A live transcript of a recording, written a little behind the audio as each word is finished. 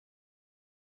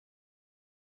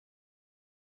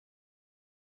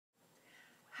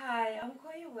Hi, I'm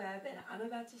Koya Webb, and I'm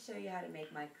about to show you how to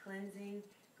make my cleansing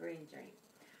green drink.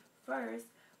 First,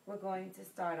 we're going to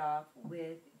start off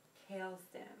with kale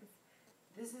stems.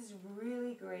 This is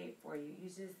really great for you. You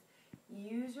just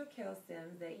use your kale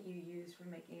stems that you used for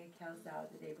making a kale salad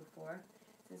the day before,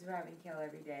 since we're having kale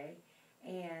every day.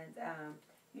 And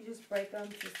you just break them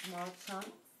to small chunks,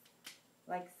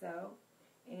 like so,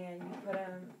 and you put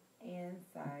them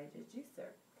inside your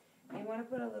juicer. And you want to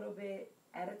put a little bit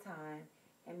at a time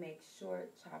and make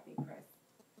short choppy presses.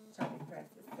 So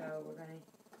we're going to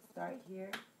start here.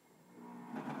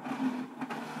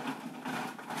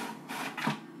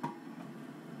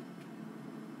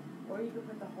 Or you can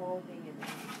put the whole thing in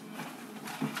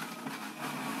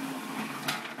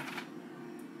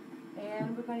there.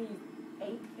 And we're going to use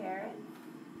 8 carrots.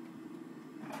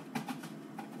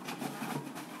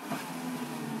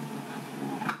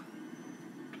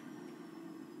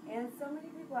 And so many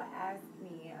people ask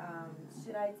me,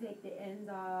 should I take the ends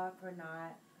off or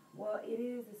not? Well, it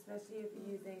is, especially if you're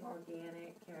using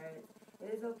organic carrots,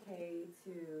 it is okay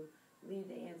to leave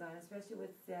the ends on, especially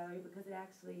with celery, because it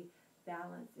actually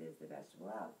balances the vegetable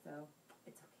out. So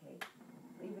it's okay.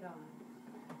 Leave it on.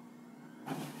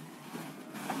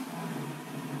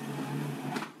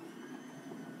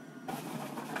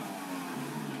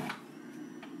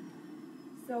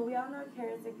 So we all know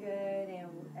carrots are good,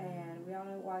 and we all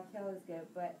know why kale is good,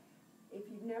 but if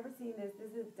you've never seen this,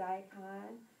 this is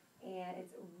daikon, and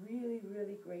it's really,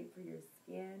 really great for your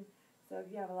skin. So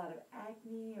if you have a lot of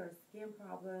acne or skin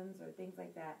problems or things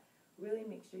like that, really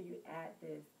make sure you add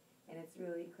this, and it's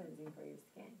really cleansing for your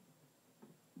skin.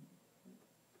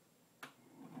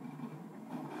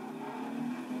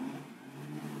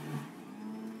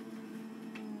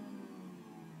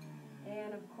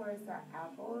 And of course, our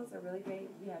apples are really great.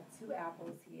 We have 2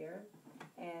 apples here,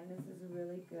 and this is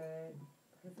really good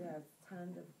because it has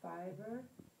tons of fiber,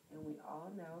 and we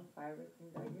all know fiber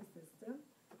cleans out your system.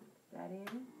 Put that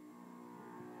in.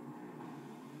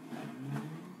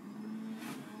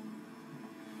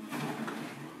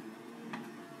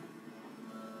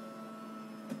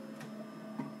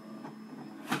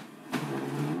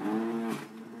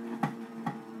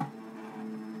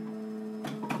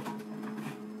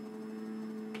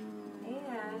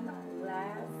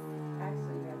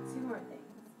 Actually, we have 2 more things.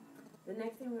 The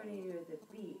next thing we're going to do is a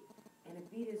beet. And a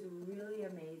beet is really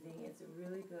amazing. It's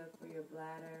really good for your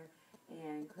bladder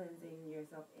and cleansing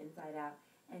yourself inside out.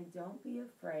 And don't be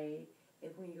afraid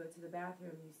if when you go to the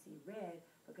bathroom you see red,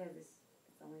 because it's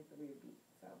only from your beet.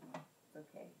 So it's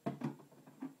okay.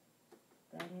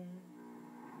 Put that in.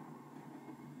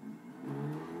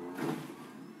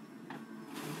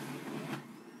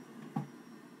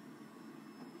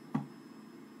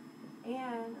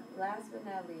 And last but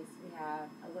not least, we have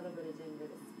a little bit of ginger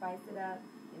to spice it up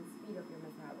and speed up your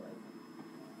metabolism.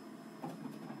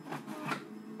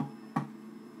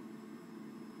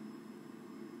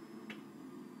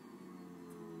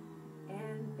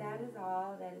 And that is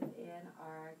all that is in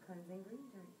our cleansing green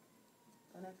drink.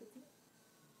 Bon appetit.